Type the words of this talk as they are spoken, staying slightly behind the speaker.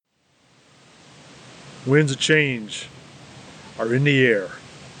Winds of change are in the air.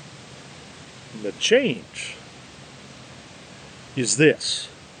 And the change is this.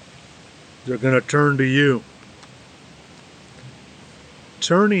 They're going to turn to you.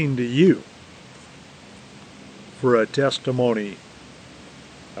 Turning to you for a testimony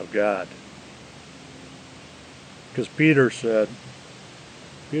of God. Because Peter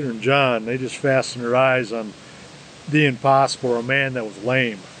and John, they just fastened their eyes on the impossible, a man that was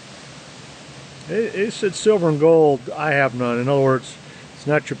lame. They said, silver and gold, I have none. In other words, it's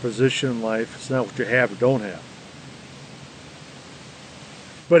not your position in life. It's not what you have or don't have.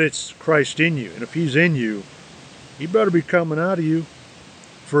 But it's Christ in you. And if he's in you, he better be coming out of you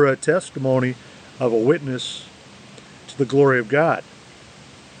for a testimony of a witness to the glory of God.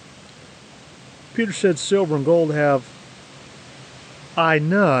 Peter said, silver and gold have I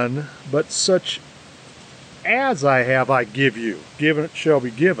none, but such as I have I give you. Given it shall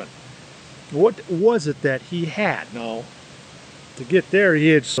be given. What was it that he had? Now, to get there, he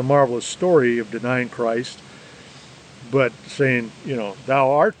had some marvelous story of denying Christ, but saying,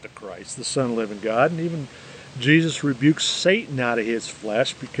 thou art the Christ, the Son of the living God. And even Jesus rebukes Satan out of his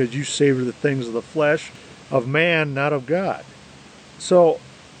flesh, because you savor the things of the flesh of man, not of God. So,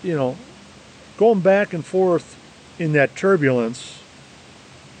 going back and forth in that turbulence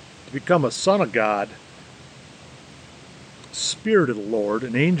to become a son of God, Spirit of the Lord,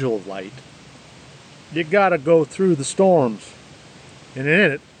 an angel of light, you got to go through the storms. And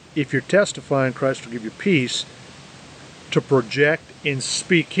in it, if you're testifying, Christ will give you peace to project and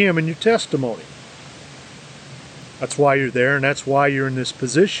speak him in your testimony. That's why you're there, and that's why you're in this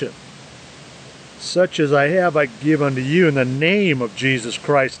position. Such as I have, I give unto you in the name of Jesus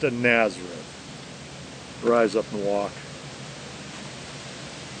Christ of Nazareth. Rise up and walk.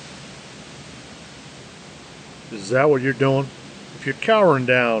 Is that what you're doing? If you're cowering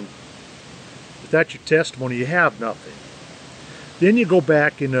down, if that's your testimony, you have nothing. Then you go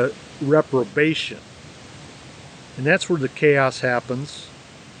back into reprobation. And that's where the chaos happens.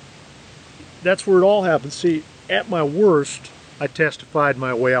 That's where it all happens. See, at my worst, I testified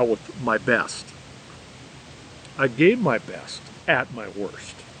my way out with my best. I gave my best at my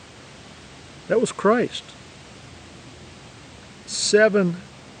worst. That was Christ. 7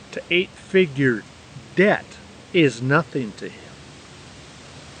 to 8 figure debt is nothing to him.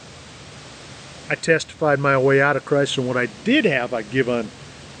 I testified my way out of Christ, and what I did have I give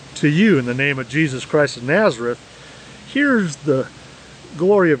unto you in the name of Jesus Christ of Nazareth. Here's the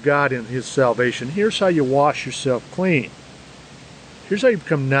glory of God in his salvation. Here's how you wash yourself clean. Here's how you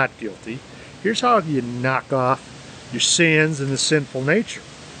become not guilty. Here's how you knock off your sins and the sinful nature.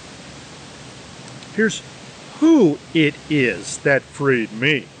 Here's who it is that freed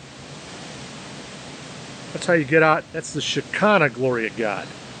me. That's how you get out. That's the Shekinah glory of God.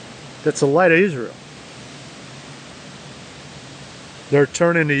 That's the light of Israel. They're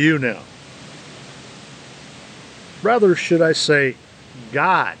turning to you now. Rather, should I say,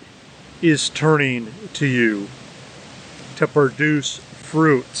 God is turning to you to produce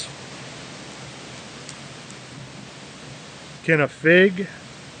fruit. Can a fig,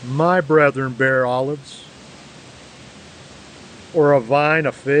 my brethren, bear olives? Or a vine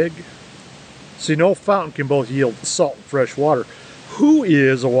a fig? See, no fountain can both yield salt and fresh water. Who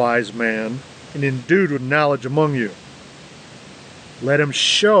is a wise man and endued with knowledge among you? Let him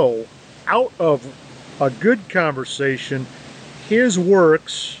show out of a good conversation his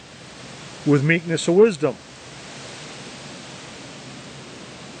works with meekness of wisdom.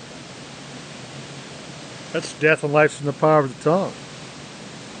 That's death and life's in the power of the tongue.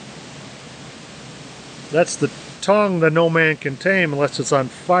 That's the tongue that no man can tame unless it's on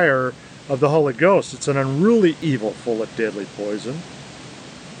fire of the Holy Ghost. It's an unruly evil full of deadly poison.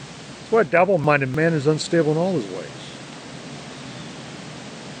 That's why a double-minded man is unstable in all his ways.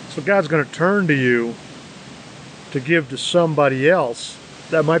 So God's going to turn to you to give to somebody else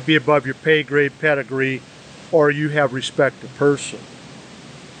that might be above your pay grade, pedigree, or you have respect to person.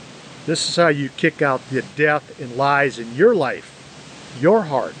 This is how you kick out the death and lies in your life, your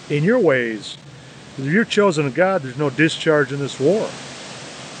heart, in your ways. If you're chosen of God, there's no discharge in this war.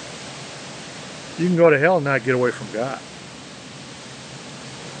 You can go to hell and not get away from God.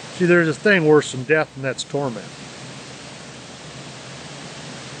 See, there's a thing worse than death, and that's torment.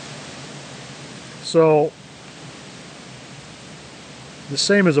 So, the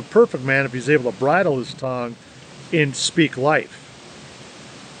same as a perfect man, if he's able to bridle his tongue and speak life.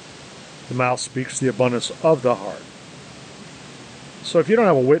 The mouth speaks the abundance of the heart. So if you don't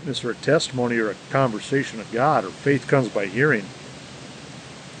have a witness or a testimony or a conversation of God, or faith comes by hearing,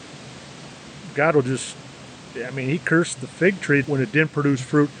 God will just, he cursed the fig tree when it didn't produce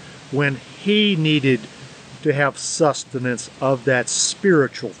fruit when he needed to have sustenance of that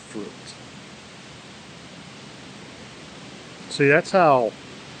spiritual fruit. See, that's how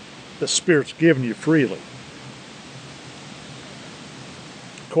the Spirit's given you freely.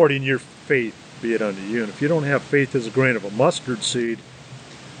 According to your faith be it unto you. And if you don't have faith as a grain of a mustard seed,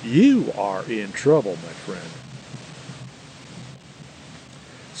 you are in trouble, my friend.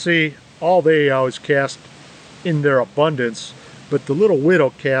 See, all they always cast in their abundance, but the little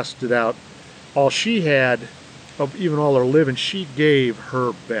widow cast it out. All she had, of even all her living, she gave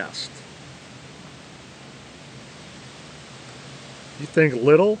her best. You think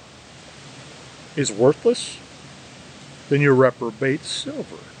little is worthless? Then you reprobate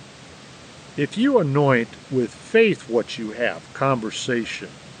silver. If you anoint with faith what you have, conversation,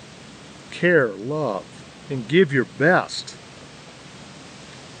 care, love, and give your best,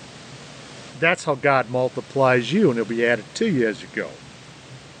 that's how God multiplies you, and it'll be added to you as you go.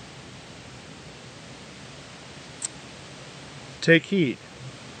 Take heed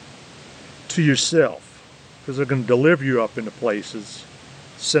to yourself, because they're going to deliver you up into places,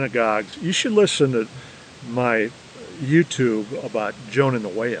 synagogues. You should listen to my YouTube about Jonah and the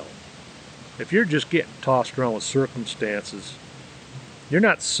whale. If you're just getting tossed around with circumstances, you're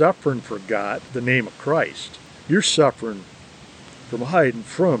not suffering for God, the name of Christ. You're suffering from hiding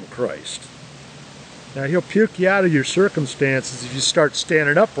from Christ. Now, he'll puke you out of your circumstances if you start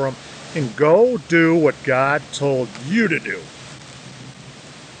standing up for him and go do what God told you to do.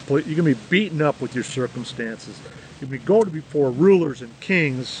 You're going to be beaten up with your circumstances. You're going to be going before rulers and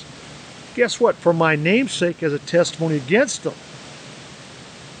kings. Guess what? For my name's sake, as a testimony against them.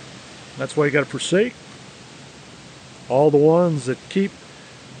 That's why you got to forsake all the ones that keep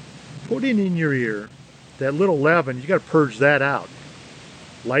putting in your ear that little leaven. You got to purge that out.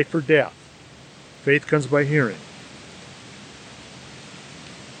 Life or death. Faith comes by hearing.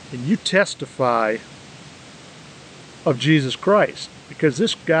 And you testify of Jesus Christ, because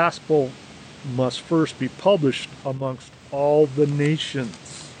this gospel must first be published amongst all the nations.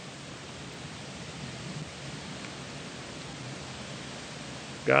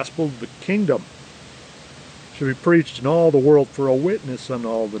 Gospel of the kingdom should be preached in all the world for a witness unto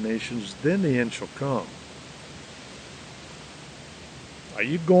all the nations, then the end shall come. Are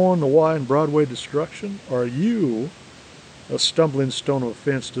you going to wide and broad way destruction, or are you a stumbling stone of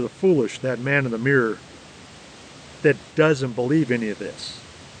offense to the foolish, that man in the mirror that doesn't believe any of this?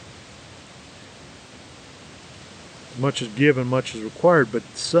 Much is given, much is required, but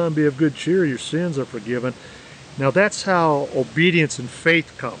son, be of good cheer, your sins are forgiven. Now that's how obedience and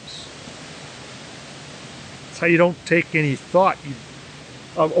faith comes. It's how you don't take any thought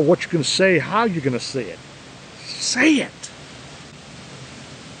of what you're going to say, how you're going to say it. Say it.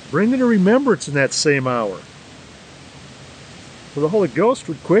 Bring it to remembrance in that same hour. For the Holy Ghost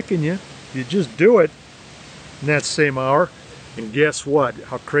would quicken you. You just do it in that same hour. And guess what?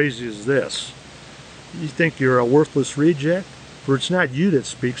 How crazy is this? You think you're a worthless reject? For it's not you that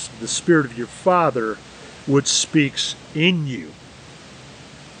speaks, the Spirit of your Father which speaks in you.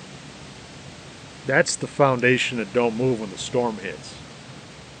 That's the foundation that don't move when the storm hits.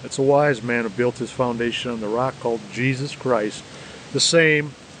 That's a wise man who built his foundation on the rock called Jesus Christ, the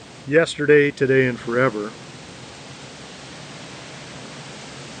same yesterday, today, and forever.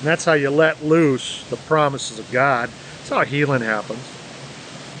 And that's how you let loose the promises of God. That's how healing happens.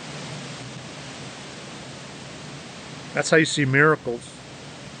 That's how you see miracles.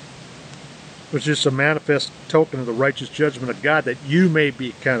 Which is a manifest token of the righteous judgment of God, that you may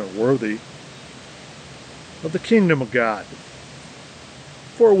be counted worthy of the kingdom of God,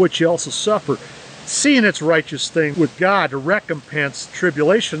 for which you also suffer, seeing it's righteous thing with God to recompense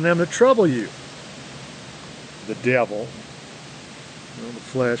tribulation them that trouble you. The devil, the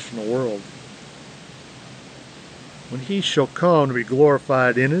flesh, and the world. When he shall come to be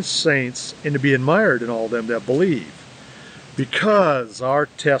glorified in his saints, and to be admired in all them that believe, because our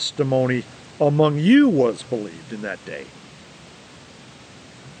testimony among you was believed in that day.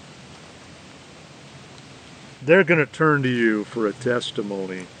 They're going to turn to you for a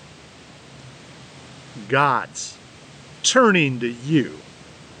testimony. God's turning to you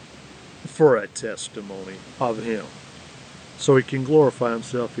for a testimony of him, so he can glorify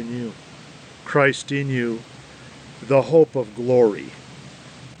himself in you. Christ in you, the hope of glory.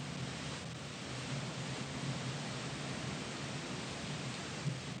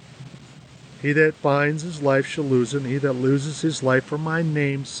 He that finds his life shall lose it, and he that loses his life for my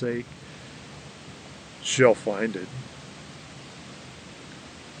name's sake shall find it.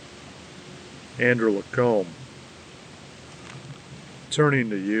 Andrew LaCombe, turning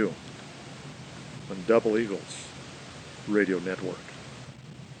to you on Double Eagles Radio Network.